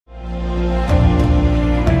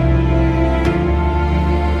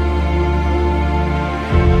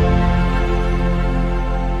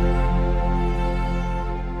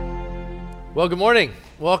Well, good morning.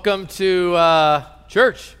 Welcome to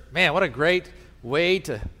church. Man, what a great way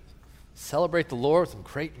to celebrate the Lord with some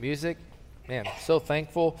great music. Man, I'm so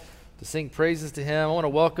thankful to sing praises to Him. I want to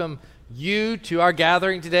welcome you to our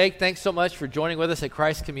gathering today. Thanks so much for joining with us at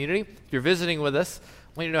Christ Community. If you're visiting with us,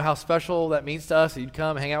 I want you to know how special that means to us that you'd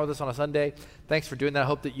come hang out with us on a Sunday. Thanks for doing that. I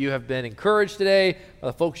hope that you have been encouraged today by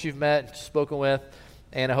the folks you've met and spoken with,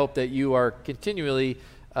 and I hope that you are continually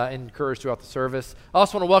encouraged throughout the service. I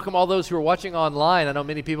also want to welcome all those who are watching online. I know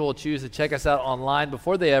many people will choose to check us out online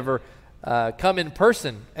before they ever come in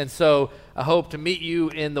person, and so I hope to meet you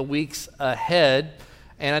in the weeks ahead.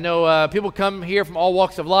 And I know people come here from all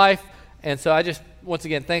walks of life, and so I just, once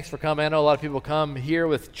again, thanks for coming. I know a lot of people come here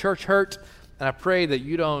with church hurt, and I pray that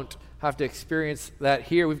you don't have to experience that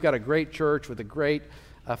here. We've got a great church with a great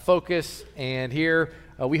focus, and here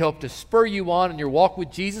we hope to spur you on in your walk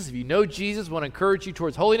with Jesus. If you know Jesus, we want to encourage you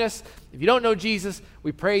towards holiness. If you don't know Jesus,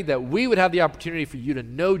 we pray that we would have the opportunity for you to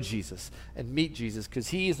know Jesus and meet Jesus, because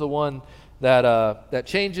He is the one that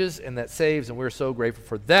changes and that saves, and we're so grateful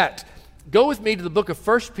for that. Go with me to the book of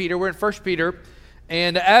 1 Peter. We're in 1 Peter,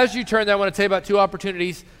 and as you turn there, I want to tell you about two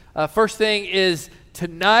opportunities. First thing is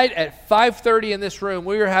tonight at 5:30 in this room,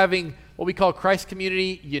 we are having what we call Christ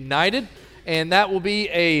Community United, and that will be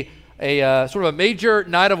a sort of a major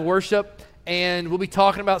night of worship, and we'll be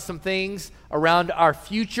talking about some things around our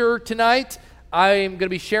future tonight. I am going to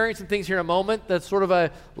be sharing some things here in a moment. That's sort of a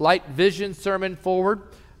light vision sermon forward,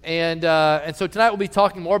 and so tonight we'll be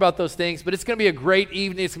talking more about those things, but it's going to be a great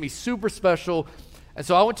evening. It's going to be super special, and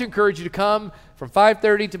so I want to encourage you to come from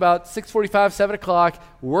 5:30 to about 6:45, 7 o'clock,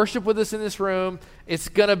 worship with us in this room. It's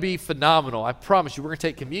going to be phenomenal. I promise you. We're going to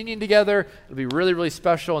take communion together. It'll be really, really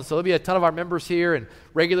special. And so there'll be a ton of our members here and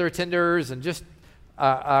regular attenders and just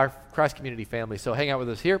our Christ Community family. So hang out with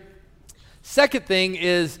us here. Second thing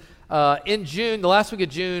is in June, the last week of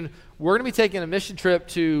June, we're going to be taking a mission trip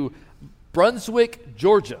to Brunswick,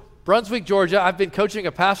 Georgia. Brunswick, Georgia. I've been coaching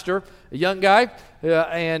a pastor, a young guy,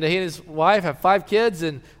 and he and his wife have 5 kids,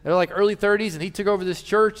 and they're like early 30s, and he took over this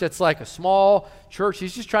church that's like a small church.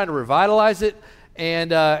 He's just trying to revitalize it.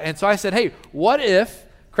 And so I said, hey, what if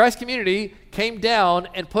Christ Community came down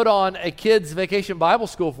and put on a kids' vacation Bible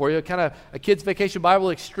school for you, kind of a kids' vacation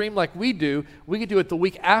Bible extreme like we do? We could do it the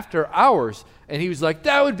week after ours. And he was like,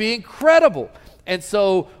 that would be incredible. And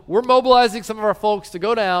so we're mobilizing some of our folks to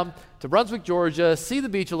go down to Brunswick, Georgia, see the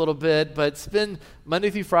beach a little bit, but spend Monday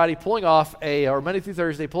through Friday or Monday through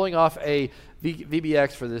Thursday pulling off a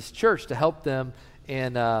VBX for this church to help them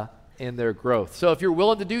in their growth. So if you're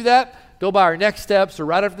willing to do that, go by our next steps, or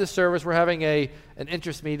right after this service, we're having an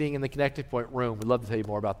interest meeting in the Connected Point room. We'd love to tell you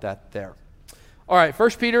more about that there. All right, 1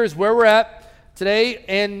 Peter is where we're at today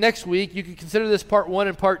and next week. You can consider this part 1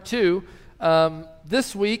 and part 2.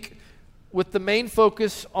 This week, with the main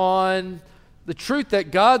focus on the truth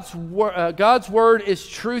that God's Word is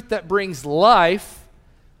truth that brings life,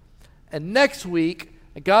 and next week,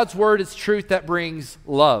 God's Word is truth that brings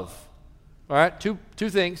love. All right, two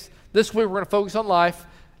things. This week we're going to focus on life.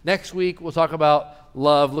 Next week we'll talk about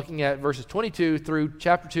love, looking at verses 22 through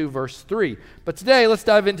chapter 2, verse 3. But today let's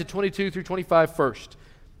dive into 22 through 25 first,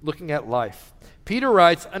 looking at life. Peter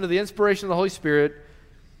writes, under the inspiration of the Holy Spirit,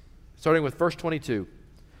 starting with verse 22,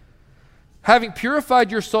 having purified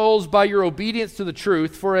your souls by your obedience to the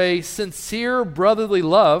truth for a sincere brotherly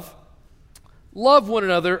love, love one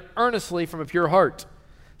another earnestly from a pure heart,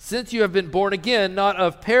 since you have been born again, not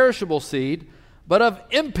of perishable seed, but of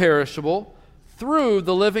imperishable, through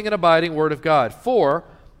the living and abiding Word of God. For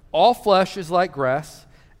all flesh is like grass,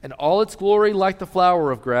 and all its glory like the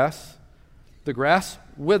flower of grass. The grass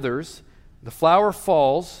withers, the flower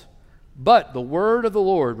falls, but the word of the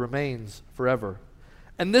Lord remains forever.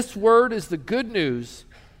 And this word is the good news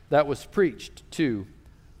that was preached to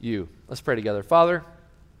you. Let's pray together. Father,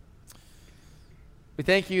 we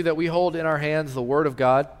thank you that we hold in our hands the Word of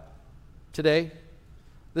God today.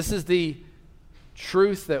 This is the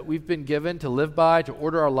truth that we've been given to live by, to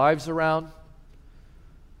order our lives around.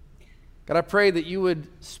 God, I pray that you would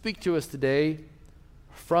speak to us today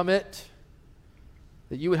from it,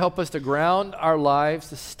 that you would help us to ground our lives,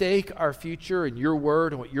 to stake our future in your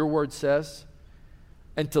Word and what your Word says,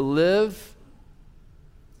 and to live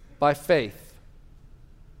by faith,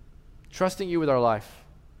 trusting you with our life.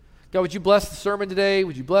 God, would you bless the sermon today?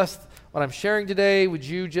 Would you bless what I'm sharing today? Would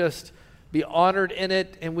you just be honored in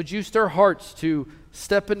it? And would you stir hearts to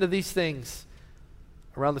step into these things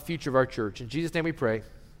around the future of our church? In Jesus' name we pray.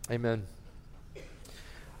 Amen.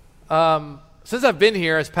 Since I've been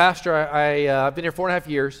here as pastor, I've been here 4.5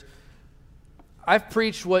 years. I've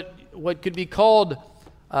preached what could be called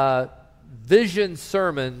vision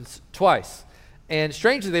sermons twice. And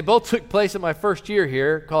strangely, they both took place in my first year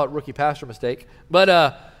here. Call it rookie pastor mistake. But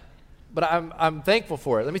I'm thankful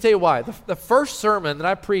for it. Let me tell you why. The first sermon that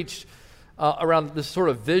I preached around this sort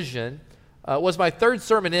of vision was my third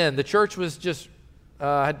sermon in. The church was just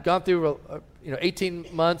had gone through 18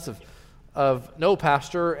 months of no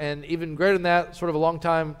pastor, and even greater than that, sort of a long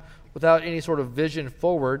time without any sort of vision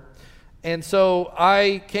forward. And so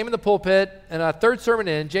I came in the pulpit, and a third sermon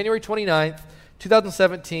in, January 29th,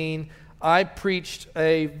 2017, I preached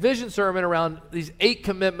a vision sermon around these 8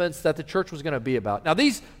 commitments that the church was going to be about. Now,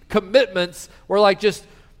 these commitments were just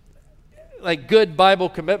good Bible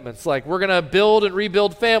commitments. Like, we're going to build and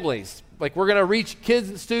rebuild families. Like, we're going to reach kids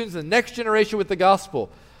and students, the next generation with the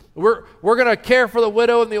gospel. We're going to care for the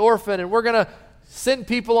widow and the orphan, and we're going to send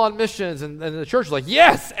people on missions. And the church was like,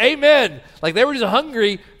 yes, amen. Like, they were just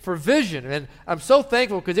hungry for vision. And I'm so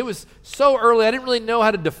thankful because it was so early. I didn't really know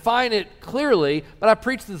how to define it clearly, but I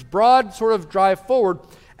preached this broad sort of drive forward.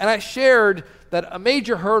 And I shared that a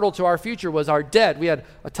major hurdle to our future was our debt. We had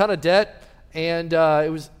a ton of debt, and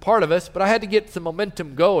it was part of us, but I had to get some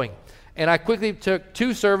momentum going. And I quickly took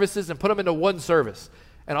 2 services and put them into one service.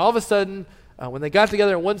 And all of a sudden, when they got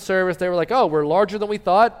together in one service, they were like, oh, we're larger than we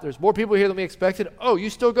thought. There's more people here than we expected. Oh, you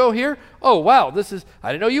still go here? Oh, wow,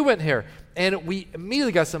 I didn't know you went here. And we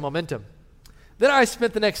immediately got some momentum. Then I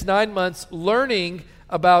spent the next 9 months learning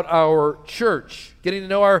about our church, getting to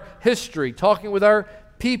know our history, talking with our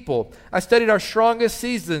people. I studied our strongest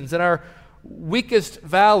seasons and our weakest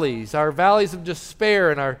valleys, our valleys of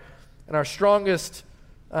despair and our strongest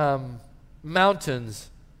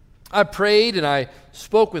mountains. I prayed and I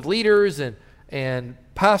spoke with leaders and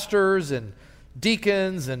pastors and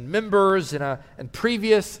deacons and members and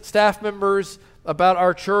previous staff members about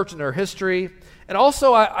our church and our history. And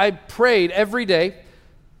also I prayed every day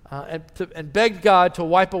and begged God to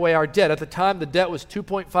wipe away our debt. At the time, the debt was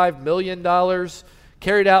 $2.5 million,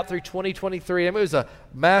 carried out through 2023. I mean, it was a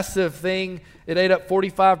massive thing. It ate up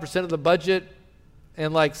 45% of the budget,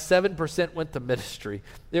 and 7% went to ministry.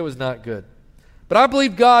 It was not good. But I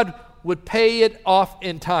believe God would pay it off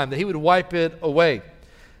in time, that he would wipe it away.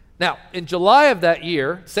 Now, in July of that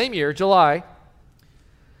year, same year, July,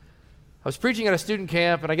 I was preaching at a student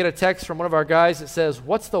camp, and I get a text from one of our guys that says,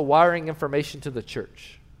 what's the wiring information to the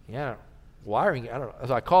church? Yeah, wiring, I don't know.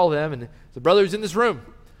 So I call him, and the brother who's in this room.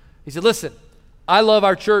 He said, listen, I love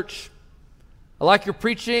our church. I like your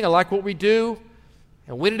preaching. I like what we do.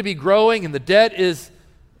 And we need to be growing, and the debt is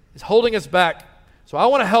holding us back. So I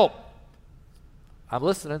want to help. I'm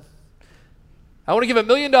listening. I want to give $1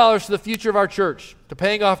 million to the future of our church, to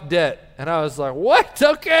paying off debt. And I was like, what?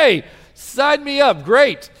 Okay, sign me up.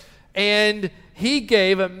 Great. And he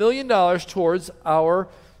gave $1 million towards our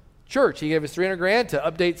church. He gave us $300,000 to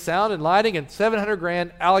update sound and lighting, and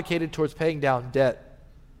 $700,000 allocated towards paying down debt.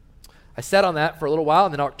 I sat on that for a little while,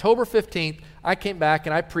 and then October 15th, I came back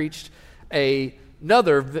and I preached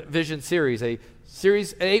another vision series, an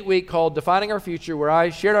 8-week called Defining Our Future, where I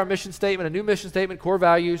shared our mission statement, a new mission statement, core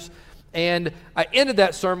values, and I ended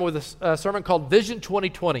that sermon with a sermon called Vision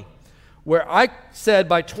 2020, where I said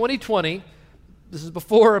by 2020, this is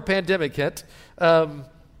before a pandemic hit,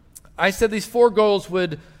 I said these 4 goals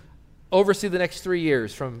would oversee the next 3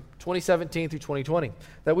 years from 2017 through 2020,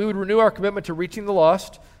 that we would renew our commitment to reaching the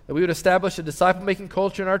lost, that we would establish a disciple-making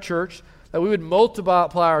culture in our church, that we would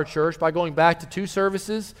multiply our church by going back to 2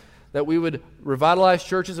 services, that we would revitalize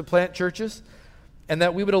churches and plant churches, and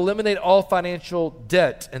that we would eliminate all financial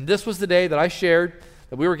debt. And this was the day that I shared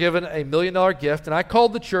that we were given $1 million gift, and I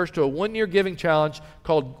called the church to a 1-year giving challenge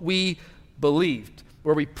called We Believed,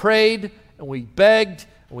 where we prayed and we begged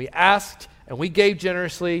and we asked and we gave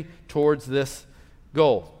generously towards this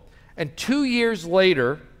goal. And 2 years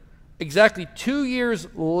later, exactly 2 years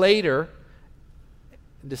later,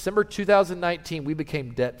 in December 2019, we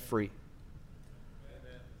became debt-free.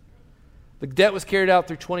 The debt was carried out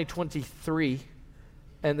through 2023,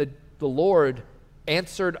 and the Lord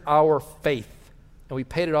answered our faith, and we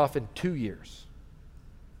paid it off in 2 years.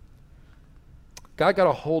 God got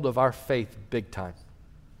a hold of our faith big time.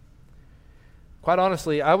 Quite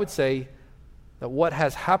honestly, I would say that what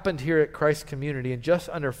has happened here at Christ Community in just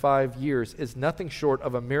under 5 years is nothing short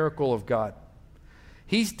of a miracle of God.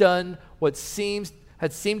 He's done what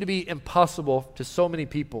had seemed to be impossible to so many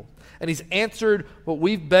people, and he's answered what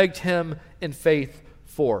we've begged him in faith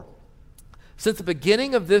for. Since the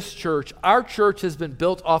beginning of this church, our church has been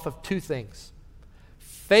built off of 2 things: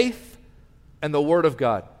 faith and the Word of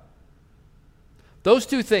God. Those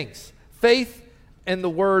 2 things, faith and the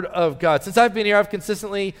Word of God. Since I've been here, I've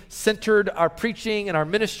consistently centered our preaching and our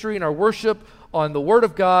ministry and our worship on the Word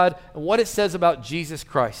of God and what it says about Jesus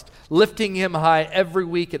Christ, lifting him high every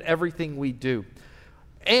week in everything we do.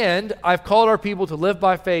 And I've called our people to live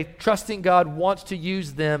by faith, trusting God wants to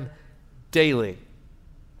use them daily.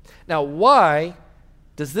 Now, why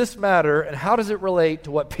does this matter, and how does it relate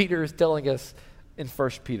to what Peter is telling us in 1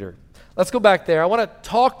 Peter? Let's go back there. I want to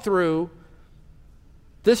talk through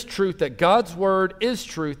this truth that God's word is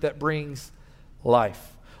truth that brings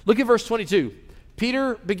life. Look at verse 22.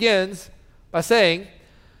 Peter begins by saying,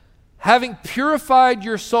 having purified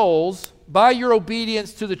your souls by your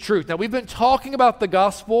obedience to the truth. Now, we've been talking about the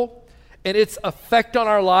gospel and its effect on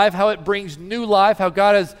our life, how it brings new life, how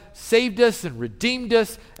God has saved us and redeemed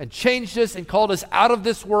us and changed us and called us out of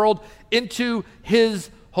this world into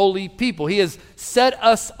his holy people. He has set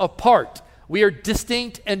us apart. We are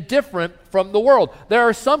distinct and different from the world. There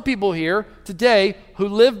are some people here today who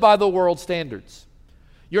live by the world's standards.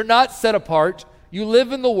 You're not set apart. You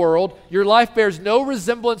live in the world. Your life bears no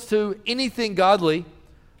resemblance to anything godly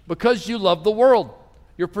because you love the world.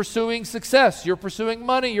 You're pursuing success. You're pursuing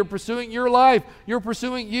money. You're pursuing your life. You're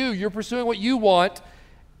pursuing you. You're pursuing what you want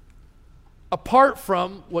apart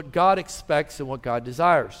from what God expects and what God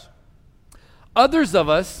desires. Others of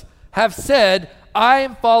us have said, I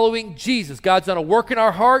am following Jesus. God's done a work in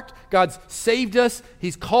our heart. God's saved us.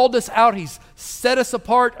 He's called us out. He's set us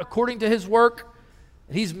apart according to his work.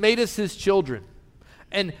 He's made us his children.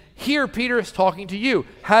 And here Peter is talking to you,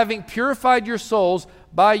 having purified your souls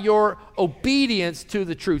by your obedience to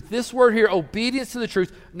the truth. This word here, obedience to the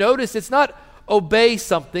truth, notice it's not obey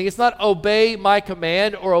something. It's not obey my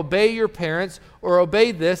command or obey your parents or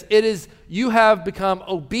obey this. It is you have become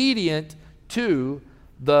obedient to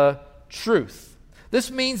the truth.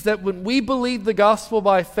 This means that when we believed the gospel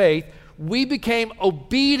by faith, we became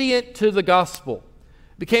obedient to the gospel,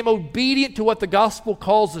 became obedient to what the gospel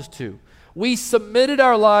calls us to. We submitted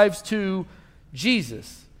our lives to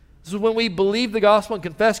Jesus. This is when we believe the gospel and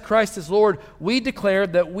confess Christ as Lord, we declare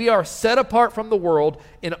that we are set apart from the world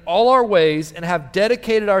in all our ways and have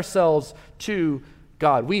dedicated ourselves to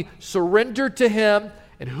God. We surrender to him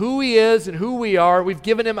and who he is and who we are. We've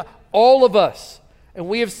given him all of us. And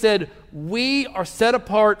we have said, we are set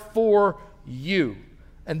apart for you.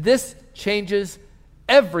 And this changes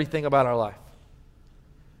everything about our life.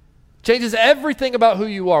 Changes everything about who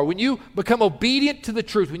you are. When you become obedient to the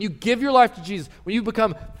truth, when you give your life to Jesus, when you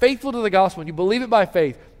become faithful to the gospel, when you believe it by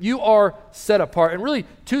faith, you are set apart. And really,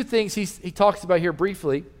 two things he talks about here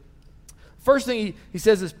briefly. First thing he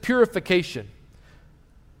says is purification.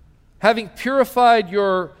 Having purified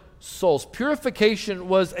your souls. Purification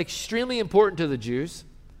was extremely important to the Jews.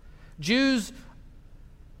 Jews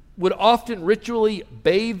would often ritually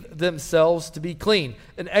bathe themselves to be clean.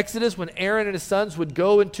 In Exodus, when Aaron and his sons would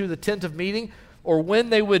go into the tent of meeting, or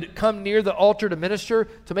when they would come near the altar to minister,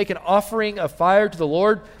 to make an offering of fire to the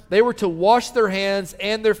Lord, they were to wash their hands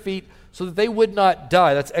and their feet so that they would not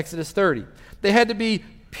die. That's Exodus 30. They had to be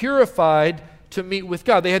purified to meet with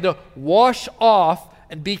God. They had to wash off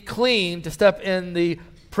and be clean to step in the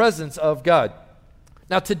presence of God.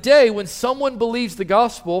 Now today, when someone believes the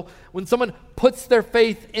gospel, when someone puts their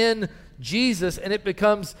faith in Jesus and it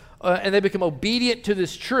becomes and they become obedient to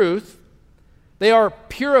this truth, they are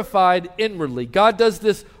purified inwardly. God does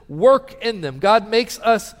this work in them. God makes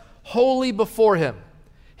us holy before him.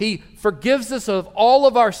 He forgives us of all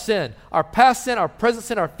of our sin, our past sin, our present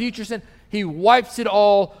sin, our future sin. He wipes it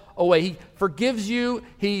all away. He forgives you.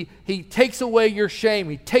 He takes away your shame.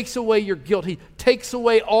 He takes away your guilt. He takes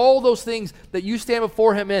away all those things that you stand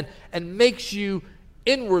before him in and makes you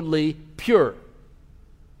inwardly pure.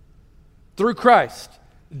 Through Christ,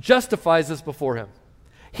 justifies us before him.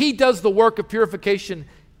 He does the work of purification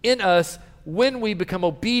in us when we become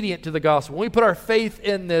obedient to the gospel, when we put our faith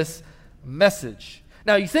in this message.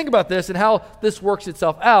 Now, you think about this and how this works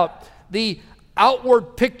itself out. The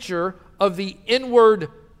outward picture of the inward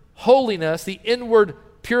holiness, the inward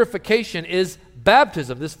purification is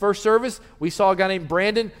baptism. This first service, we saw a guy named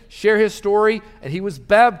Brandon share his story, and he was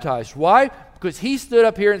baptized. Why? Because he stood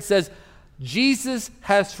up here and says, Jesus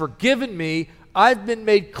has forgiven me. I've been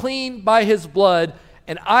made clean by his blood,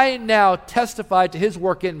 and I now testify to his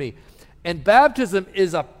work in me. And baptism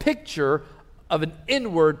is a picture of an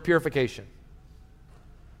inward purification.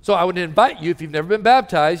 So I would invite you, if you've never been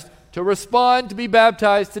baptized, to respond to be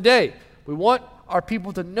baptized today. We want our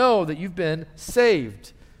people to know that you've been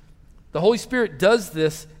saved. The Holy Spirit does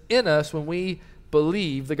this in us when we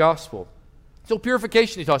believe the gospel. So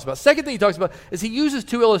purification he talks about. Second thing he talks about is he uses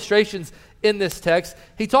two illustrations in this text.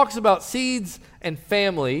 He talks about seeds and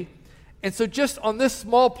family. And so just on this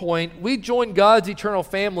small point, we join God's eternal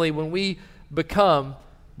family when we become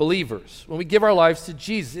believers, when we give our lives to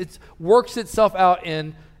Jesus. It works itself out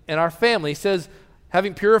in our family. He says,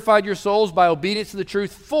 having purified your souls by obedience to the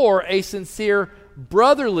truth for a sincere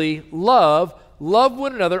brotherly love, love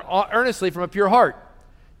one another earnestly from a pure heart.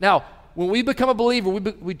 Now, when we become a believer,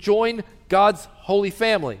 we join God's holy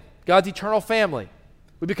family, God's eternal family.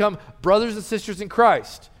 We become brothers and sisters in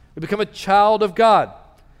Christ. We become a child of God.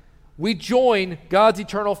 We join God's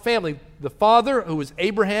eternal family. The Father, who was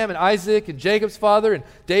Abraham and Isaac and Jacob's father and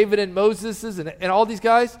David and Moses's and all these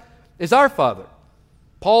guys, is our Father.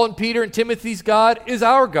 Paul and Peter and Timothy's God is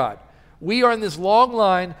our God. We are in this long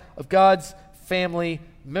line of God's family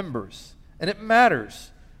members, and it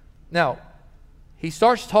matters. Now, he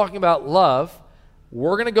starts talking about love.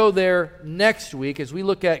 We're going to go there next week as we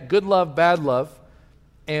look at good love, bad love,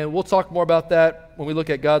 and we'll talk more about that when we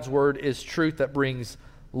look at God's word is truth that brings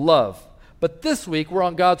love. But this week, we're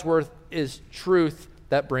on God's word is truth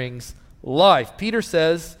that brings life. Peter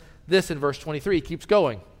says this in verse 23. He keeps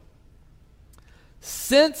going.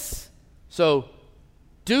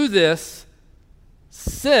 Do this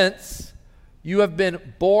since you have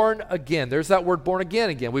been born again. There's that word born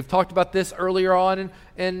again. We've talked about this earlier on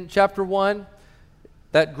in chapter 1.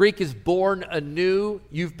 That Greek is born anew.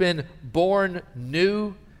 You've been born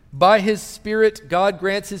new. By his Spirit, God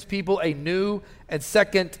grants his people a new and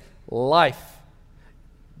second life.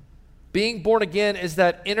 Being born again is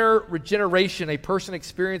that inner regeneration a person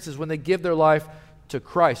experiences when they give their life to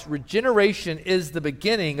Christ. Regeneration is the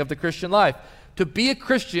beginning of the Christian life. To be a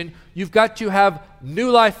Christian, you've got to have new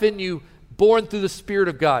life in you, born through the Spirit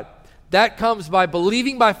of God. That comes by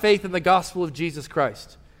believing by faith in the gospel of Jesus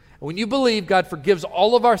Christ. And when you believe, God forgives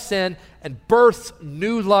all of our sin and births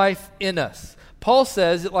new life in us. Paul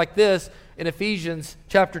says it like this in Ephesians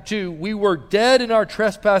chapter 2, we were dead in our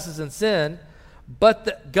trespasses and sin, but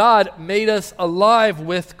that God made us alive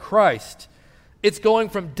with Christ. It's going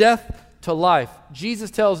from death to life. Jesus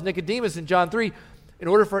tells Nicodemus in John 3, in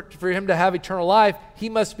order for him to have eternal life, he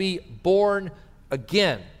must be born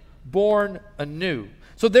again, born anew.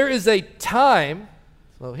 So there is a time,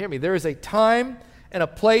 there is a time and a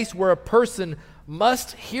place where a person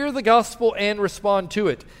must hear the gospel and respond to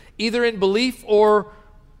it, either in belief or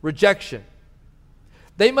rejection.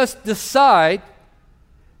 They must decide,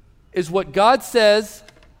 is what God says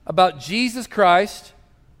about Jesus Christ,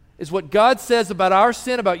 is what God says about our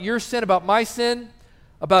sin, about your sin, about my sin,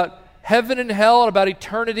 about heaven and hell, and about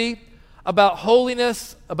eternity, about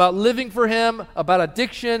holiness, about living for him, about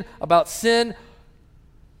addiction, about sin.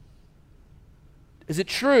 Is it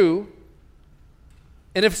true?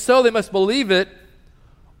 And if so, they must believe it,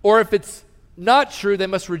 or if it's not true, they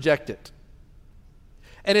must reject it.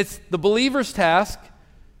 And it's the believer's task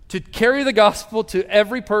to carry the gospel to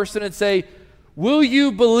every person and say, will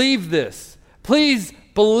you believe this? Please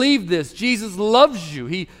believe this. Jesus loves you.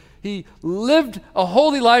 He lived a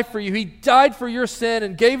holy life for you. He died for your sin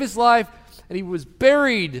and gave his life, and he was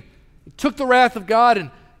buried. He took the wrath of God,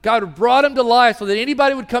 and God brought him to life so that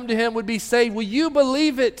anybody would come to him would be saved. Will you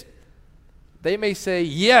believe it? They may say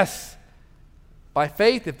yes. By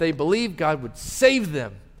faith, if they believe, God would save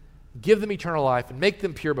them, give them eternal life, and make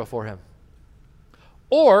them pure before him.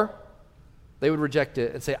 Or they would reject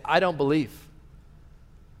it and say, I don't believe.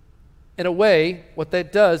 In a way, what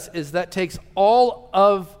that does is that takes all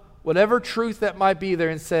of whatever truth that might be there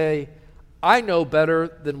and say, I know better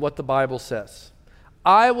than what the Bible says.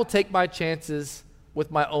 I will take my chances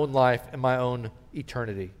with my own life and my own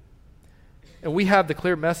eternity. And we have the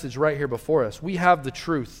clear message right here before us. We have the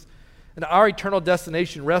truth. And our eternal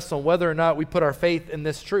destination rests on whether or not we put our faith in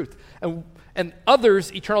this truth. And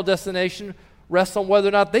others' eternal destination rests on whether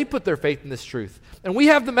or not they put their faith in this truth. And we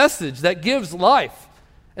have the message that gives life.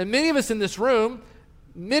 And many of us in this room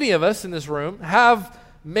have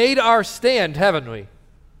made our stand, haven't we?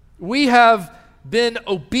 We have been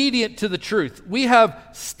obedient to the truth. We have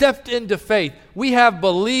stepped into faith. We have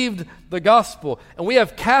believed the gospel. And we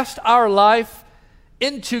have cast our life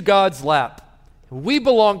into God's lap. We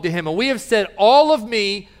belong to him. And we have said, all of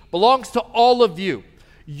me belongs to all of you.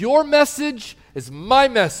 Your message is my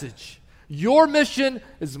message. Your mission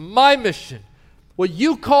is my mission. What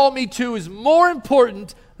you call me to is more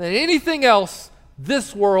important than anything else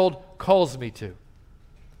this world calls me to.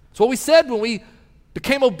 It's what we said when we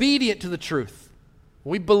became obedient to the truth,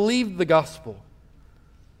 when we believed the gospel,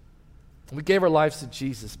 when we gave our lives to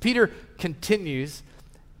Jesus. Peter continues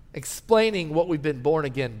explaining what we've been born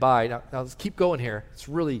again by. Now let's keep going here.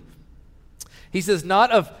 He says,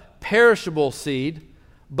 not of perishable seed,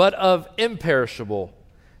 but of imperishable.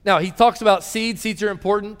 Now, he talks about seeds. Seeds are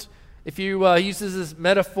important. If you he uses this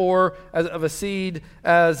metaphor of a seed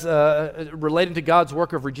as relating to God's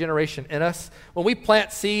work of regeneration in us. When we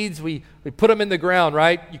plant seeds, we put them in the ground,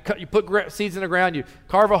 right? You put seeds in the ground, you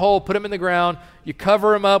carve a hole, put them in the ground, you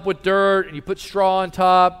cover them up with dirt, and you put straw on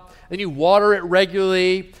top, then you water it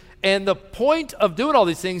regularly. And the point of doing all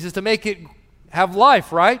these things is to make it have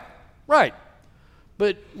life, right? Right.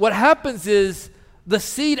 But what happens is the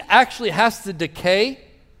seed actually has to decay,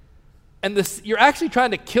 and you're actually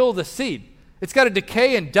trying to kill the seed. It's got to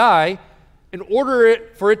decay and die in order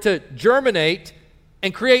for it to germinate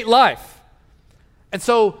and create life. And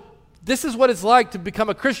so this is what it's like to become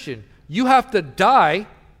a Christian. You have to die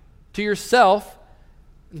to yourself,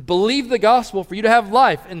 believe the gospel for you to have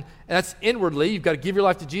life. And that's inwardly. You've got to give your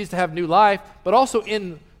life to Jesus to have new life, but also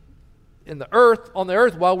on the earth,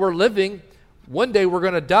 while we're living, one day we're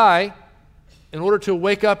going to die in order to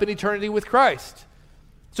wake up in eternity with Christ.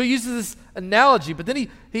 So he uses this analogy, but then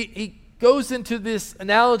he goes into this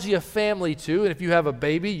analogy of family too. And if you have a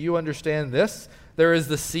baby, you understand this. There is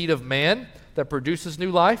the seed of man that produces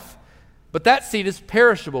new life, but that seed is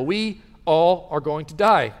perishable. We all are going to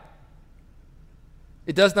die.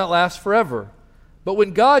 It does not last forever. But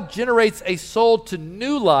when God generates a soul to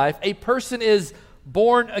new life, a person is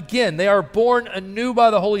born again. They are born anew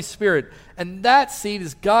by the Holy Spirit. And that seed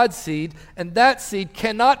is God's seed, and that seed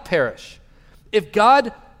cannot perish. If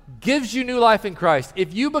God gives you new life in Christ,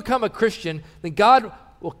 if you become a Christian, then God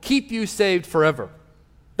will keep you saved forever.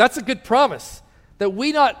 That's a good promise.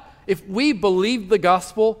 If we believe the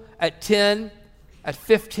gospel at 10, at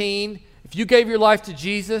 15, if you gave your life to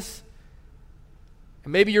Jesus,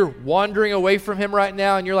 and maybe you're wandering away from him right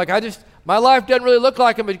now, and you're like, my life doesn't really look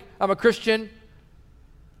like I'm a Christian,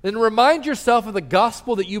 then remind yourself of the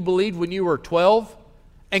gospel that you believed when you were 12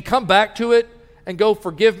 and come back to it and go,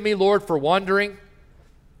 forgive me, Lord, for wandering,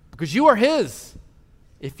 because you are his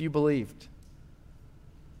if you believed.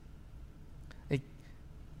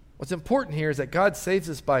 What's important here is that God saves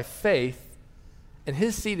us by faith, and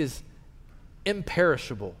his seed is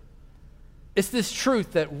imperishable. It's this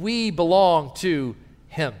truth that we belong to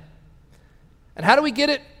him. And how do we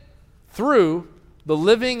get it? Through the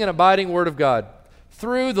living and abiding Word of God.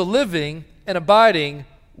 Through the living and abiding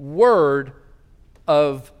Word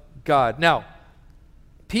of God. Now,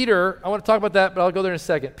 Peter, I want to talk about that, but I'll go there in a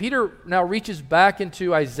second. Peter now reaches back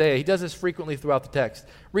into Isaiah. He does this frequently throughout the text.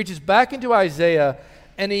 Reaches back into Isaiah,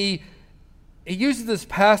 and he uses this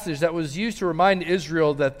passage that was used to remind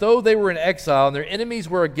Israel that though they were in exile and their enemies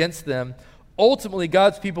were against them, ultimately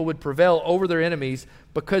God's people would prevail over their enemies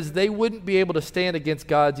because they wouldn't be able to stand against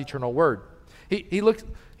God's eternal word.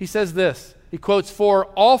 He says this. He quotes, "For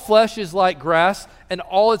all flesh is like grass, and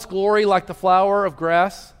all its glory like the flower of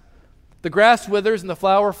grass. The grass withers and the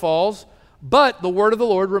flower falls, but the word of the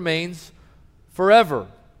Lord remains forever."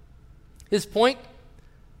 His point,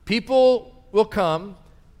 people will come,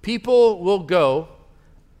 people will go,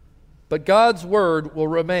 but God's word will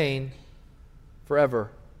remain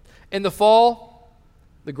forever. In the fall,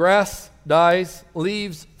 the grass dies,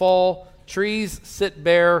 leaves fall, trees sit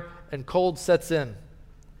bare, and cold sets in.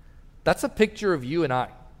 That's a picture of you and I.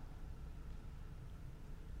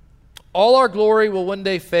 All our glory will one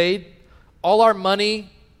day fade. All our money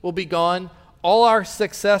will be gone. All our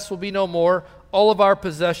success will be no more. All of our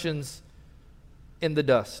possessions in the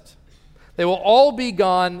dust. They will all be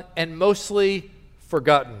gone and mostly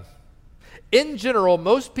forgotten. In general,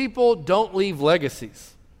 most people don't leave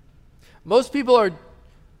legacies. Most people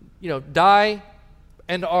die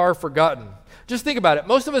and are forgotten. Just think about it.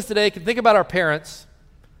 Most of us today can think about our parents.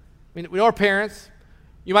 I mean, we know our parents.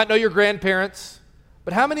 You might know your grandparents.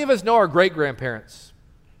 But how many of us know our great-grandparents?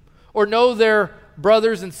 Or know their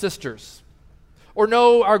brothers and sisters? Or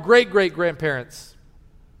know our great-great-grandparents?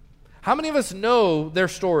 How many of us know their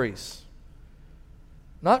stories?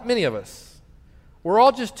 Not many of us. We're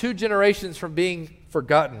all just 2 generations from being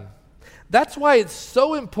forgotten. That's why it's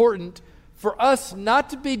so important for us not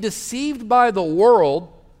to be deceived by the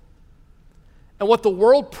world and what the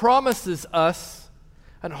world promises us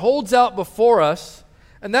and holds out before us.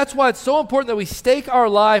 And that's why it's so important that we stake our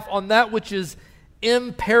life on that which is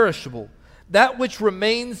imperishable, that which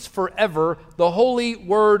remains forever, the holy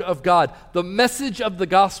word of God, the message of the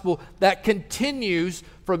gospel that continues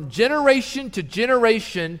from generation to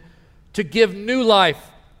generation to give new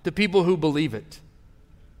life to people who believe it.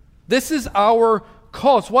 This is our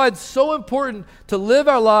call. It's why it's so important to live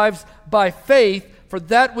our lives by faith for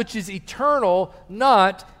that which is eternal,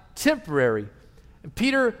 not temporary. And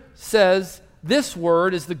Peter says, this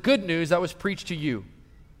word is the good news that was preached to you.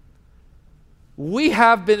 We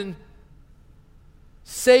have been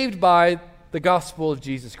saved by the gospel of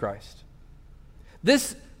Jesus Christ.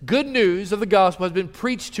 This good news of the gospel has been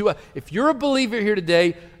preached to us. If you're a believer here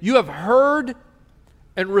today, you have heard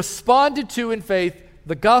and responded to in faith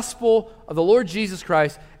the gospel of the Lord Jesus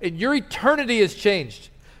Christ, and your eternity has changed.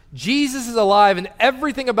 Jesus is alive, and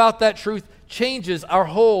everything about that truth changes our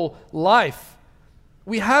whole life.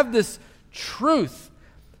 We have this truth.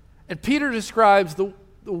 And Peter describes the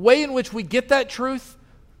way in which we get that truth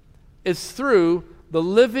is through the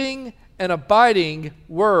living and abiding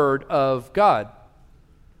Word of God.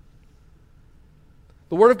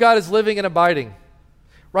 The Word of God is living and abiding.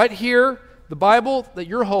 Right here, the Bible that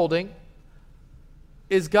you're holding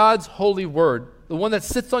is God's holy Word. The one that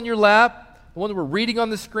sits on your lap, the one that we're reading on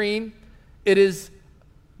the screen, it is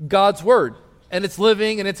God's Word. And it's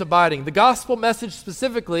living and it's abiding. The gospel message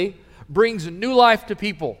specifically brings new life to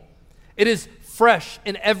people. It is fresh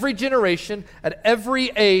in every generation, at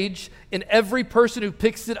every age, in every person who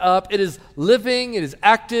picks it up. It is living, it is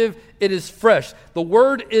active, it is fresh. The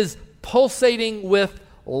Word is pulsating with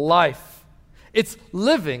life. It's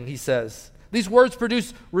living, he says. These words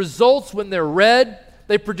produce results when they're read.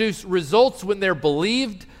 They produce results when they're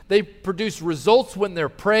believed. They produce results when they're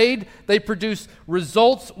prayed. They produce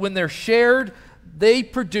results when they're shared. They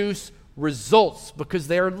produce results because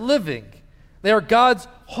they are living. They are God's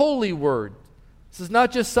holy Word. This is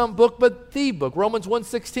not just some book, but the book. Romans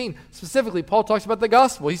 1:16, specifically, Paul talks about the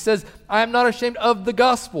gospel. He says, I am not ashamed of the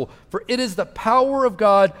gospel, for it is the power of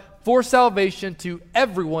God for salvation to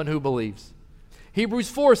everyone who believes. Hebrews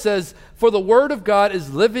 4 says, for the word of God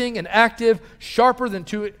is living and active, sharper than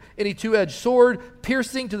any two-edged sword,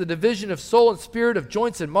 piercing to the division of soul and spirit, of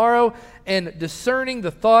joints and marrow, and discerning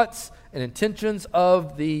the thoughts and intentions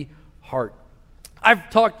of the heart. I've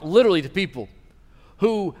talked literally to people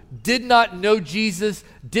who did not know Jesus,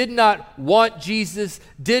 did not want Jesus,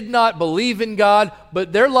 did not believe in God,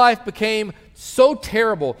 but their life became so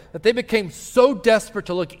terrible that they became so desperate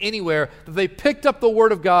to look anywhere that they picked up the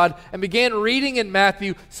Word of God and began reading in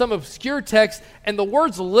Matthew some obscure text, and the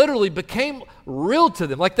words literally became real to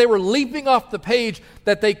them, like they were leaping off the page,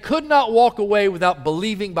 that they could not walk away without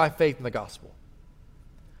believing by faith in the gospel.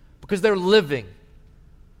 Because they're living.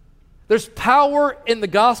 There's power in the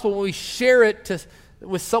gospel when we share it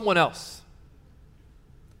with someone else.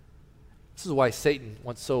 This is why Satan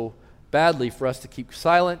wants so badly for us to keep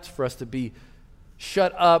silent, for us to be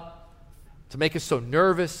shut up, to make us so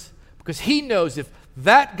nervous, because he knows if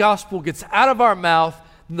that gospel gets out of our mouth,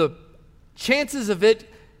 the chances of it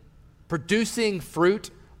producing fruit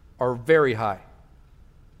are very high.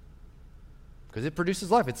 Because it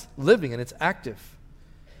produces life. It's living and it's active.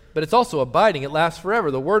 But it's also abiding. It lasts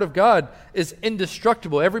forever. The Word of God is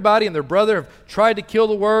indestructible. Everybody and their brother have tried to kill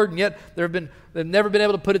the Word, and yet they've never been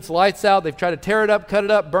able to put its lights out. They've tried to tear it up, cut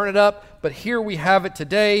it up, burn it up. But here we have it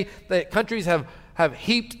today. The countries have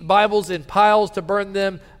heaped Bibles in piles to burn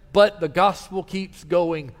them, but the gospel keeps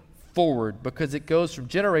going forward because it goes from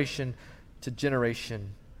generation to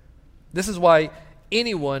generation. This is why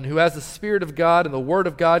anyone who has the Spirit of God and the Word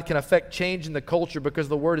of God can affect change in the culture, because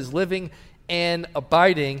the Word is living and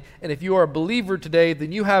abiding. And if you are a believer today,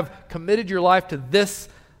 then you have committed your life to this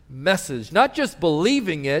message. Not just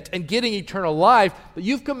believing it and getting eternal life, but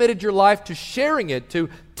you've committed your life to sharing it, to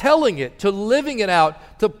telling it, to living it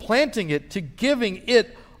out, to planting it, to giving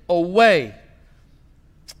it away.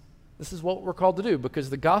 This is what we're called to do, because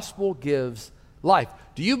the gospel gives life.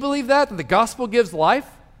 Do you believe that the gospel gives life?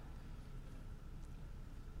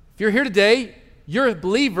 If you're here today, you're a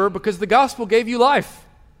believer because the gospel gave you life.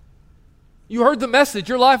 You heard the message.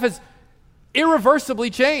 Your life has irreversibly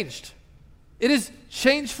changed. It is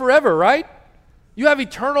changed forever, right? You have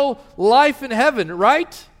eternal life in heaven,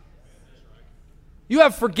 right? You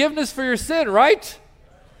have forgiveness for your sin, right?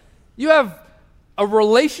 You have a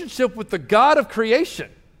relationship with the God of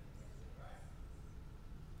creation.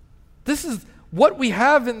 This is what we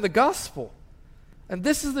have in the gospel. And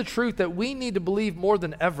this is the truth that we need to believe more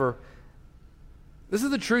than ever. This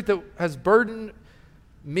is the truth that has burdened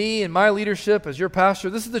me and my leadership as your pastor.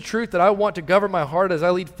 This is the truth that I want to govern my heart as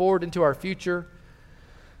I lead forward into our future.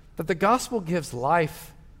 That the gospel gives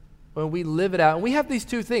life when we live it out. And we have these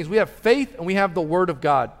two things. We have faith and we have the Word of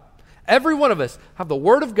God. Every one of us have the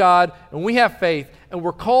Word of God and we have faith, and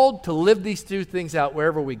we're called to live these two things out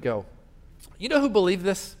wherever we go. You know who believed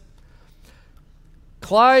this?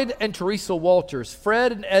 Clyde and Teresa Walters,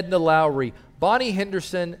 Fred and Edna Lowry, Bonnie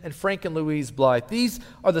Henderson, and Frank and Louise Blythe. These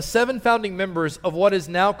are the 7 founding members of what is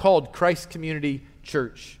now called Christ Community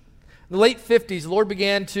Church. In the late 50s, the Lord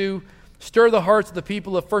began to stir the hearts of the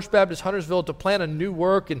people of First Baptist Huntersville to plant a new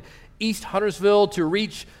work in East Huntersville to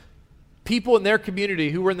reach people in their community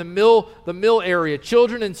who were in the mill area,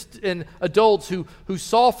 children and adults who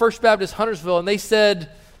saw First Baptist Huntersville, and they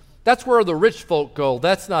said, that's where the rich folk go,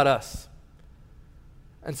 that's not us.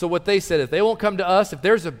 And so what they said, if they won't come to us, if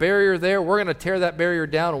there's a barrier there, we're going to tear that barrier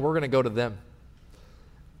down and we're going to go to them.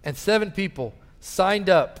 And 7 people signed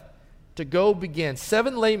up to go begin.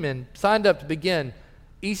 7 laymen signed up to begin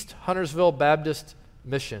East Huntersville Baptist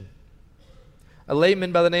Mission. A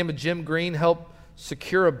layman by the name of Jim Green helped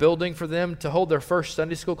secure a building for them to hold their first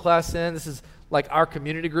Sunday school class in. This is like our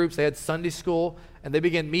community groups. They had Sunday school, and they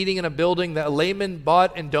began meeting in a building that a layman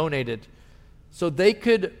bought and donated so they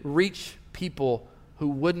could reach people who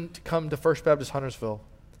wouldn't come to First Baptist Huntersville.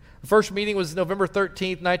 The first meeting was November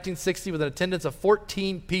 13th, 1960, with an attendance of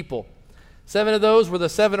 14 people. 7 of those were the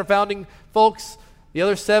 7 founding folks. The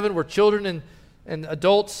other 7 were children and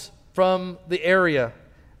adults from the area.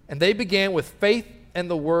 And they began with faith and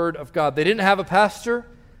the Word of God. They didn't have a pastor.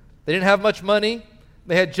 They didn't have much money.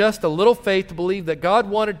 They had just a little faith to believe that God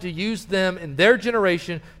wanted to use them in their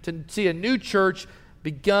generation to see a new church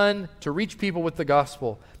begun to reach people with the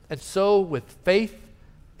gospel. And so with faith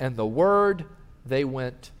and the Word, they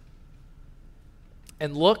went.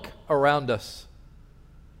 And look around us.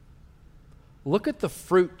 Look at the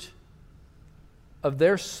fruit of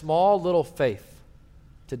their small little faith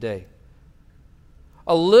today.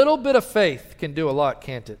 A little bit of faith can do a lot,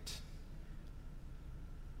 can't it?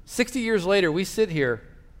 60 years later, we sit here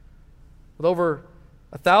with over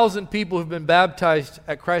 1,000 people who've been baptized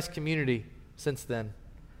at Christ Community since then.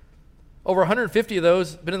 Over 150 of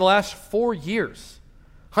those have been in the last 4 years.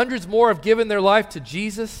 Hundreds more have given their life to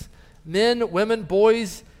Jesus. Men, women,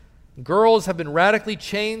 boys, girls have been radically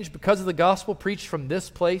changed because of the gospel preached from this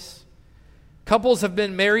place. Couples have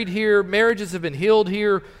been married here. Marriages have been healed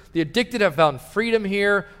here. The addicted have found freedom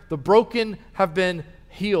here. The broken have been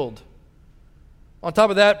healed. On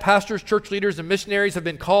top of that, pastors, church leaders, and missionaries have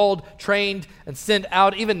been called, trained, and sent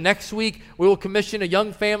out. Even next week, we will commission a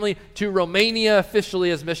young family to Romania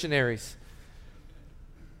officially as missionaries.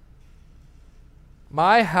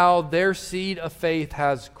 My, how their seed of faith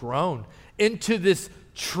has grown into this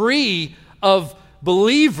tree of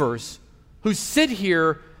believers who sit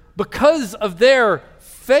here because of their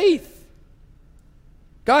faith.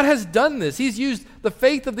 God has done this. He's used the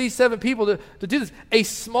faith of these 7 people to do this. A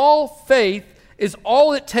small faith is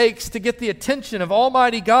all it takes to get the attention of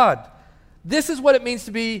Almighty God. This is what it means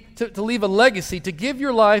to leave a legacy, to give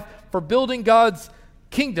your life for building God's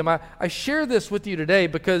kingdom. I share this with you today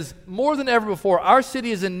because more than ever before, our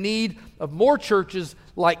city is in need of more churches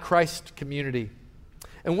like Christ Community.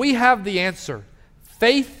 And we have the answer: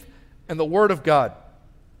 faith and the Word of God.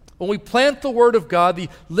 When we plant the Word of God, the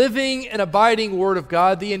living and abiding Word of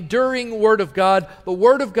God, the enduring Word of God, the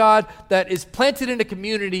Word of God that is planted in a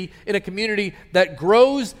community that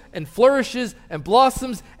grows and flourishes and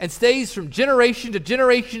blossoms and stays from generation to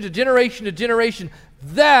generation to generation to generation,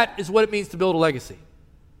 that is what it means to build a legacy.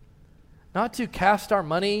 Not to cast our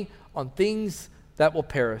money on things that will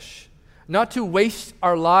perish, not to waste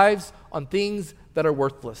our lives on things that are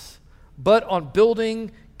worthless, but on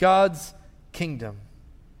building God's kingdom.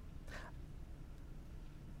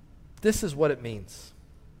 This is what it means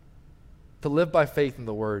to live by faith in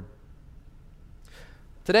the Word.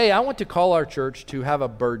 Today, I want to call our church to have a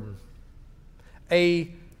burden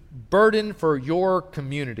for your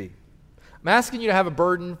community. I'm asking you to have a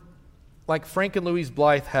burden like Frank and Louise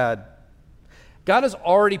Blythe had. God has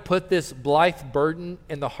already put this Blythe burden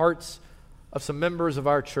in the hearts of some members of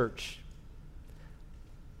our church.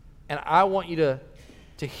 And I want you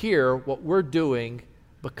to hear what we're doing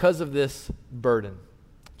because of this burden.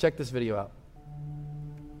 Check this video out.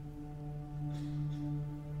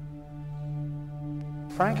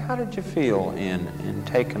 Frank, how did you feel in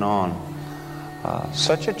taking on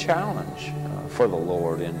such a challenge for the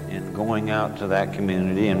Lord in going out to that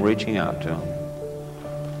community and reaching out to them?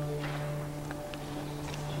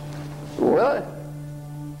 Well,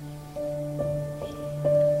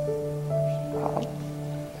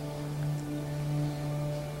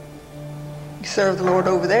 you served the Lord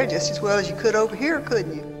over there just as well as you could over here,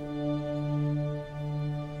 couldn't you?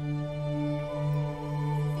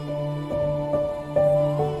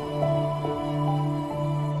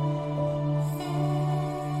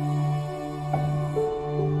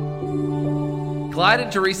 Clyde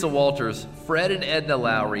and Teresa Walters, Fred and Edna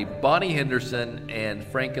Lowry, Bonnie Henderson, and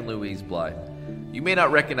Frank and Louise Blythe. You may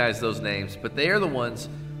not recognize those names, but they are the ones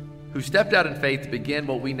who stepped out in faith to begin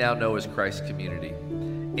what we now know as Christ Community.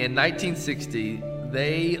 In 1960,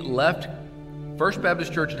 they left First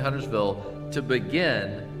Baptist Church in Huntersville to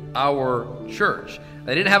begin our church.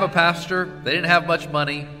 They didn't have a pastor, they didn't have much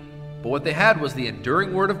money, but what they had was the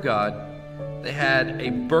enduring Word of God. They had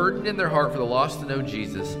a burden in their heart for the lost to know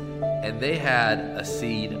Jesus, and they had a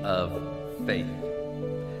seed of faith.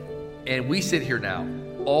 And we sit here now,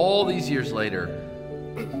 all these years later,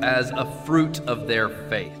 as a fruit of their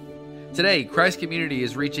faith. Today, Christ Community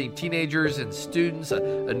is reaching teenagers and students,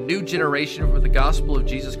 a new generation for the gospel of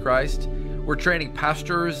Jesus Christ. We're training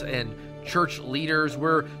pastors and church leaders.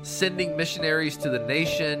 We're sending missionaries to the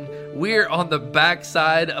nation. We're on the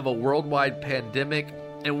backside of a worldwide pandemic.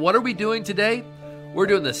 And what are we doing today? We're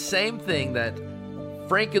doing the same thing that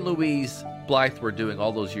Frank and Louise Blythe were doing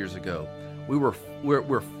all those years ago.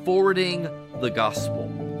 We're forwarding the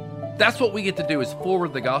gospel. That's what we get to do, is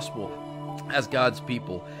forward the gospel as God's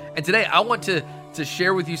people. And today I want to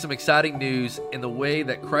share with you some exciting news in the way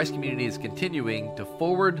that Christ Community is continuing to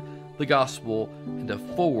forward the gospel and to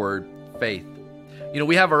forward faith. You know,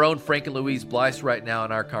 we have our own Frank and Louise Blythe right now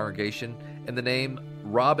in our congregation, and the name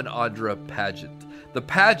Rob and Audra Paget. The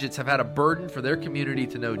Pagets have had a burden for their community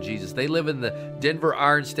to know Jesus. They live in the Denver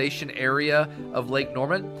Iron Station area of Lake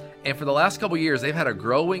Norman, and for the last couple years, they've had a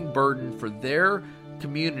growing burden for their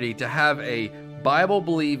community to have a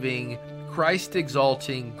Bible-believing,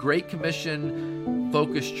 Christ-exalting, Great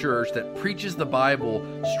Commission-focused church that preaches the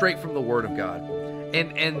Bible straight from the Word of God.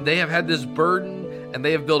 And they have had this burden, and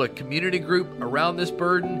they have built a community group around this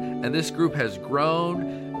burden, and this group has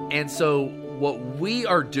grown. And so what we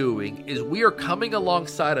are doing is we are coming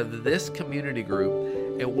alongside of this community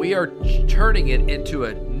group, and we are turning it into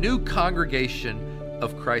a new congregation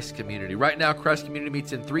of Christ Community. Right now, Christ Community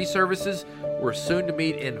meets in 3 services. We're soon to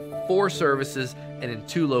meet in 4 services and in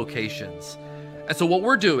 2 locations. And so what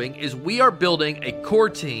we're doing is we are building a core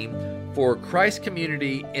team for Christ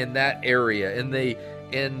Community in that area, in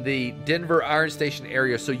the Denver Iron Station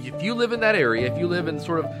area. So if you live in that area, if you live in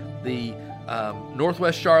sort of the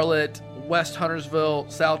Northwest Charlotte, West Huntersville,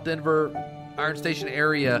 South Denver, Iron Station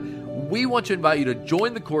area, we want to invite you to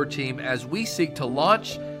join the core team as we seek to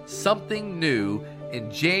launch something new in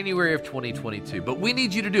January of 2022. But we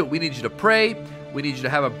need you to do it. We need you to pray. We need you to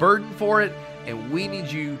have a burden for it, and we need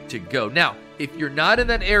you to go. Now, if you're not in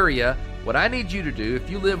that area, what I need you to do, if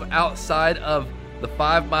you live outside of the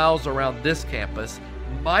 5 miles around this campus,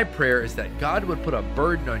 my prayer is that God would put a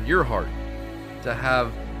burden on your heart to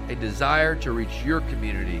have a desire to reach your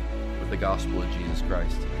community with the gospel of Jesus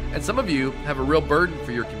Christ. And some of you have a real burden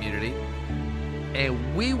for your community,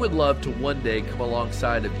 and we would love to one day come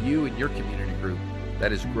alongside of you and your community group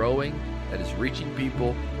that is growing, that is reaching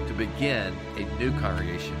people, to begin a new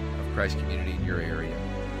congregation of Christ Community in your area.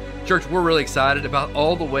 Church, we're really excited about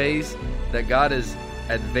all the ways that God is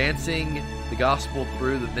advancing the gospel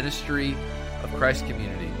through the ministry of Christ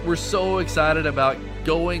Community. We're so excited about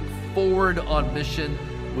going forward on mission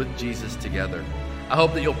with Jesus together. I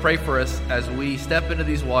hope that you'll pray for us as we step into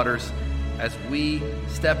these waters, as we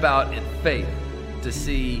step out in faith to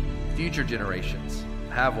see future generations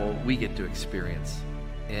have what we get to experience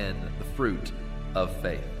in the fruit of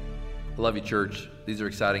faith. I love you, church. These are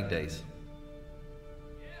exciting days.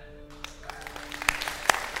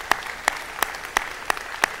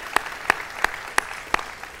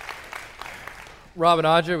 Rob and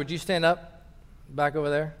Audra, would you stand up back over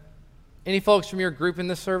there? Any folks from your group in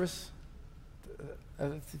this service?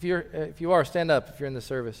 If you are, stand up if you're in the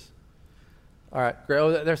service. All right, great.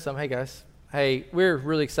 Oh, there's some. Hey, guys. Hey, we're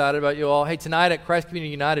really excited about you all. Hey, tonight at Christ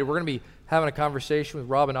Community United, we're going to be having a conversation with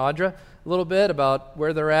Rob and Audra a little bit about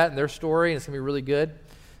where they're at and their story, and it's going to be really good.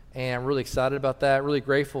 And I'm really excited about that. Really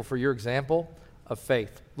grateful for your example of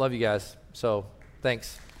faith. Love you guys. So,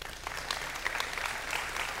 thanks.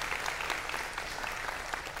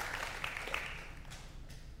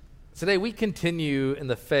 Today, we continue in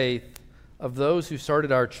the faith of those who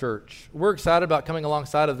started our church. We're excited about coming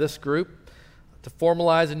alongside of this group to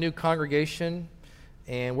formalize a new congregation,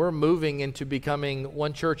 and we're moving into becoming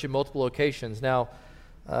one church in multiple locations. Now,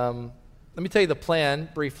 let me tell you the plan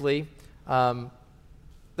briefly. There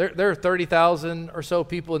are 30,000 or so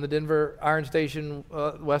people in the Denver Iron Station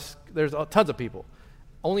West. There's tons of people.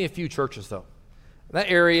 Only a few churches, though. That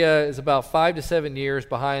area is about 5 to 7 years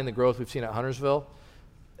behind the growth we've seen at Huntersville,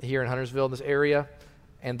 here in Huntersville, in this area,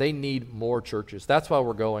 and they need more churches. That's why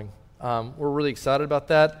we're going. We're really excited about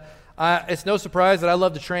that. It's no surprise that I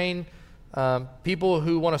love to train people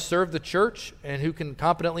who want to serve the church and who can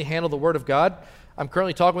competently handle the Word of God. I'm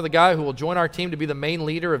currently talking with a guy who will join our team to be the main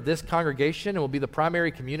leader of this congregation and will be the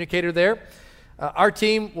primary communicator there. Our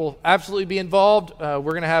team will absolutely be involved. We're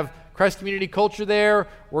going to have Christ Community culture there.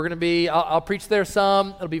 We're going to be, I'll preach there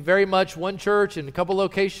some. It'll be very much one church in a couple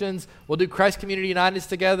locations. We'll do Christ Community United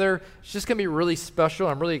together. It's just going to be really special.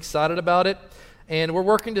 I'm really excited about it. And we're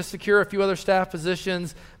working to secure a few other staff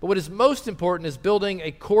positions. But what is most important is building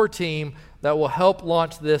a core team that will help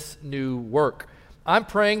launch this new work. I'm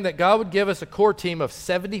praying that God would give us a core team of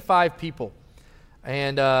 75 people.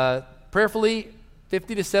 And prayerfully,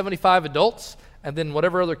 50 to 75 adults, and then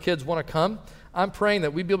whatever other kids want to come. I'm praying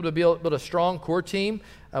that we'd be able to build a strong core team.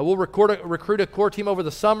 We'll recruit a core team over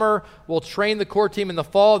the summer. We'll train the core team in the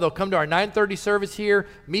fall. They'll come to our 9:30 service here,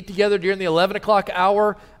 meet together during the 11 o'clock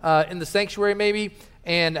hour in the sanctuary maybe,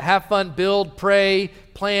 and have fun, build, pray,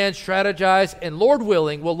 plan, strategize, and Lord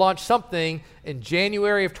willing, we'll launch something in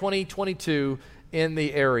January of 2022 in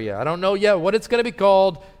the area. I don't know yet what it's going to be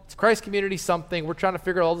called. It's Christ Community something. We're trying to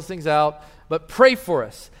figure all those things out, but pray for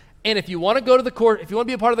us. And if you want to go to the core, if you want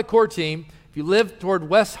to be a part of the core team, if you live toward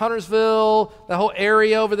West Huntersville, that whole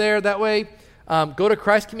area over there that way, go to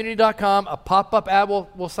ChristCommunity.com. A pop-up ad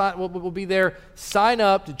will be there. Sign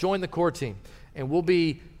up to join the core team, and we'll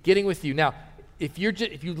be getting with you. Now, if you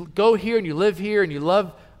go here and you live here and you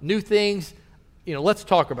love new things, let's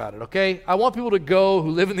talk about it, okay? I want people to go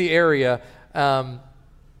who live in the area,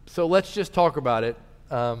 so let's just talk about it.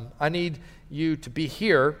 I need you to be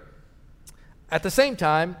here. At the same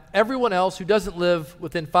time, everyone else who don't live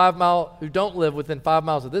within 5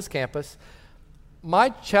 miles of this campus, my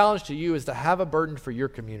challenge to you is to have a burden for your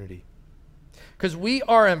community. Because we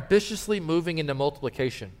are ambitiously moving into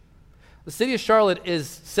multiplication. The city of Charlotte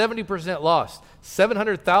is 70% lost.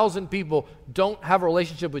 700,000 people don't have a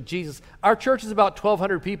relationship with Jesus. Our church is about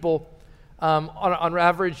 1,200 people on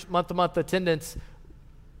average month-to-month attendance.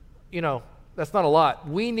 That's not a lot.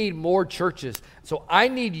 We need more churches. So I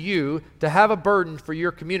need you to have a burden for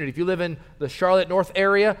your community. If you live in the Charlotte North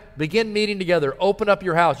area, begin meeting together. Open up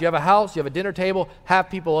your house. You have a house, you have a dinner table, have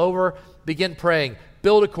people over, begin praying.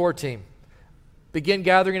 Build a core team. Begin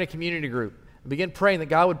gathering in a community group. Begin praying that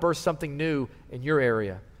God would birth something new in your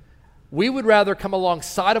area. We would rather come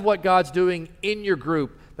alongside of what God's doing in your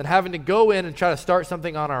group than having to go in and try to start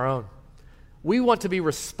something on our own. We want to be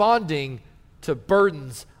responding to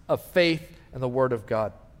burdens of faith and the Word of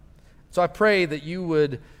God. So I pray that you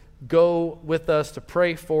would go with us to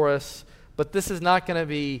pray for us, but this is not going to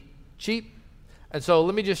be cheap. And so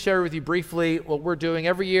let me just share with you briefly what we're doing.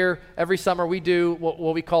 Every year, every summer, we do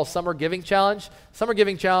what we call Summer Giving Challenge. Summer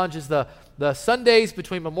Giving Challenge is the Sundays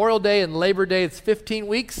between Memorial Day and Labor Day. It's 15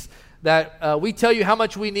 weeks that we tell you how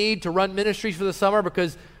much we need to run ministries for the summer,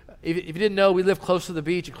 because if you didn't know, we live close to the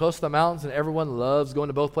beach and close to the mountains, and everyone loves going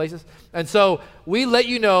to both places. And so we let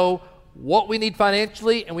you know what we need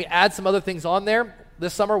financially, and we add some other things on there.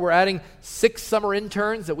 This summer, we're adding 6 summer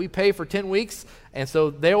interns that we pay for 10 weeks, and so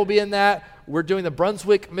they will be in that. We're doing the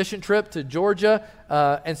Brunswick mission trip to Georgia,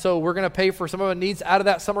 and so we're going to pay for some of the needs out of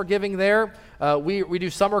that summer giving there. We do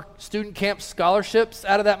summer student camp scholarships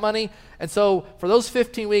out of that money, and so for those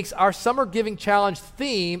 15 weeks, our Summer Giving Challenge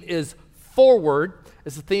theme is Forward.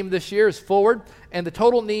 It's the theme this year is Forward, and the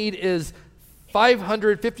total need is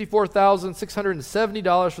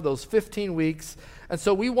 $554,670 for those 15 weeks. And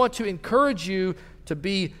so we want to encourage you to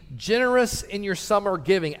be generous in your summer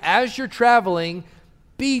giving. As you're traveling,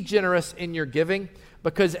 be generous in your giving,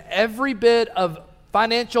 because every bit of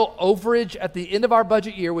financial overage at the end of our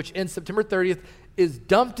budget year, which ends September 30th, is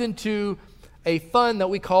dumped into a fund that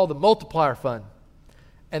we call the Multiplier Fund.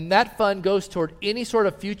 And that fund goes toward any sort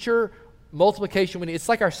of future multiplication we need. It's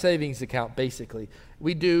like our savings account, basically.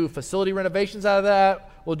 We do facility renovations out of that.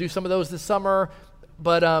 We'll do some of those this summer.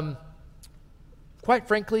 But quite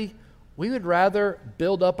frankly, we would rather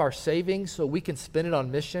build up our savings so we can spend it on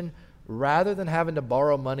mission rather than having to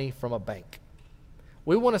borrow money from a bank.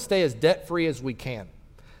 We want to stay as debt-free as we can.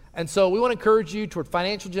 And so we want to encourage you toward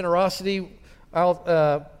financial generosity.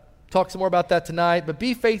 I'll talk some more about that tonight, but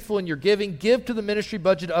be faithful in your giving. Give to the ministry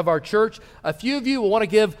budget of our church. A few of you will want to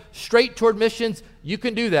give straight toward missions. You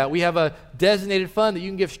can do that. We have a designated fund that you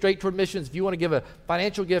can give straight toward missions. If you want to give a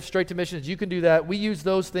financial gift straight to missions, you can do that. We use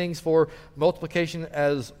those things for multiplication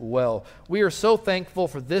as well. We are so thankful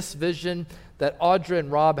for this vision that Audra and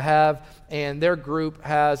Rob have and their group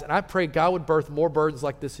has, and I pray God would birth more burdens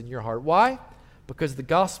like this in your heart. Why? Because the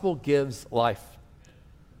gospel gives life.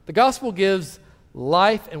 The gospel gives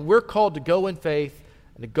life, and we're called to go in faith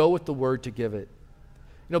and to go with the word to give it.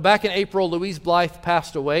 Back in April, Louise Blythe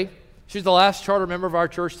passed away. She's the last charter member of our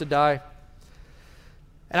church to die.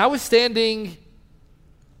 And I was standing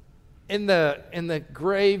in the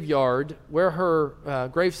graveyard where her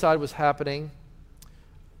graveside was happening,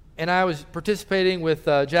 and I was participating with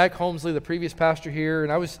Jack Holmesley, the previous pastor here,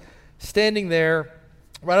 and I was standing there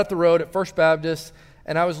right up the road at First Baptist,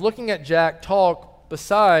 and I was looking at Jack talk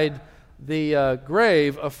beside the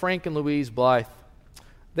grave of Frank and Louise Blythe.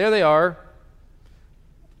 There they are.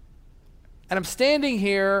 And I'm standing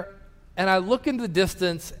here, and I look into the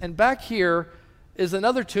distance, and back here is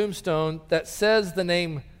another tombstone that says the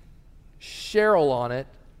name Cheryl on it.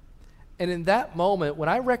 And in that moment, when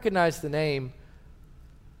I recognized the name,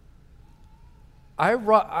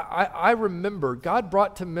 I remember, God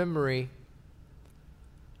brought to memory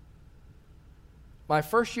my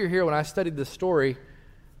first year here when I studied this story,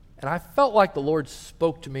 and I felt like the Lord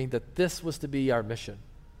spoke to me that this was to be our mission.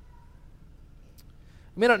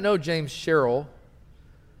 You may not know James Sherrill,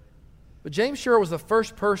 but James Sherrill was the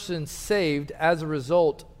first person saved as a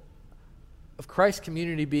result of Christ's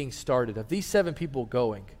community being started, of these 7 people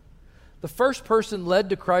going. The first person led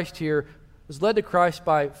to Christ here was led to Christ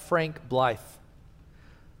by Frank Blythe.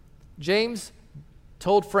 James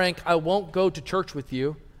told Frank, I won't go to church with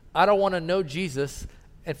you. I don't want to know Jesus.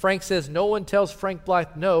 And Frank says, no one tells Frank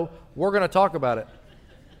Blythe, no, we're going to talk about it.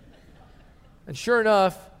 And sure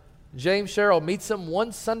enough, James Sherrill meets him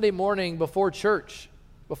one Sunday morning before church,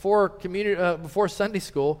 before Sunday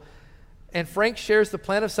school, and Frank shares the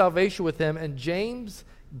plan of salvation with him, and James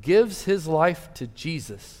gives his life to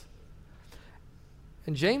Jesus.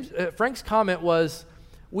 And Frank's comment was,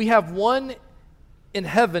 we have one in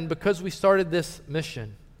heaven because we started this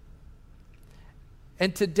mission.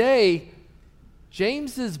 And today,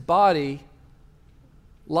 James's body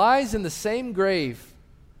lies in the same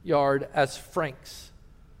graveyard as Frank's.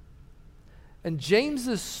 And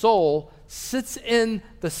James's soul sits in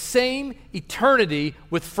the same eternity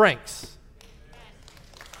with Frank's.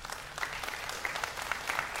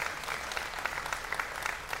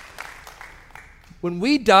 When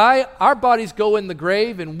we die, our bodies go in the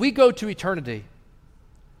grave and we go to eternity.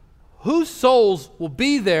 Whose souls will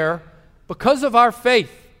be there because of our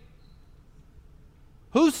faith?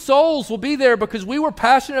 Whose souls will be there because we were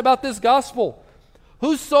passionate about this gospel?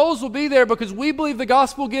 Whose souls will be there because we believe the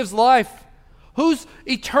gospel gives life? Whose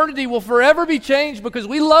eternity will forever be changed because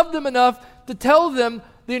we love them enough to tell them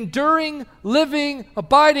the enduring, living,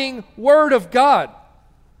 abiding Word of God?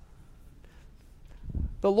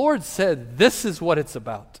 The Lord said, this is what it's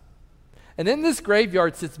about. And in this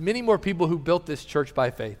graveyard sits many more people who built this church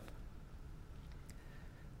by faith.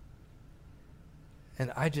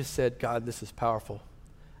 And I just said, God, this is powerful.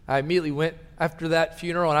 I immediately went after that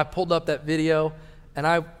funeral and I pulled up that video and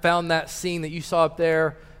I found that scene that you saw up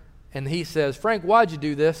there. And he says, Frank, why'd you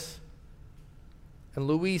do this? And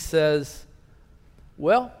Louise says,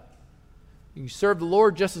 well, you can serve the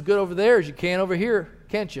Lord just as good over there as you can over here,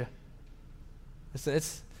 can't you? Listen,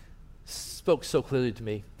 it spoke so clearly to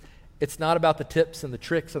me. It's not about the tips and the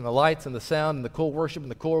tricks and the lights and the sound and the cool worship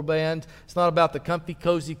and the choral band. It's not about the comfy,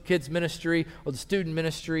 cozy kids ministry or the student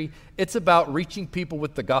ministry. It's about reaching people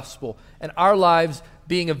with the gospel and our lives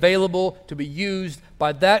being available to be used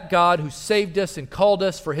by that God who saved us and called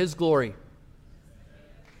us for His glory.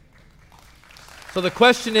 So the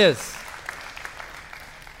question is,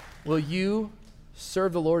 will you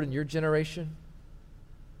serve the Lord in your generation?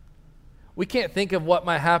 We can't think of what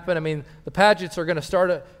might happen. I mean, the Pagets are going to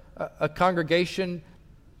start a congregation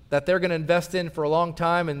that they're going to invest in for a long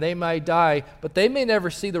time, and they may die, but they may never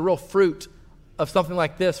see the real fruit of something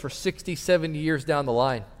like this for 60, 70 years down the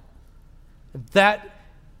line. That,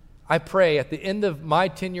 I pray, at the end of my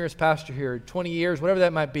tenure as pastor here, 20 years, whatever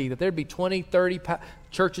that might be, that there'd be 20, 30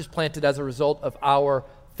 churches planted as a result of our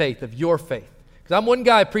faith, of your faith. Because I'm one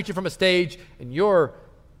guy preaching from a stage, and you're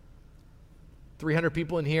 300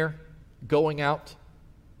 people in here going out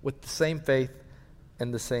with the same faith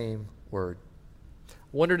and the same word. I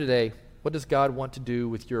wonder today, what does God want to do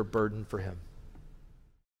with your burden for Him?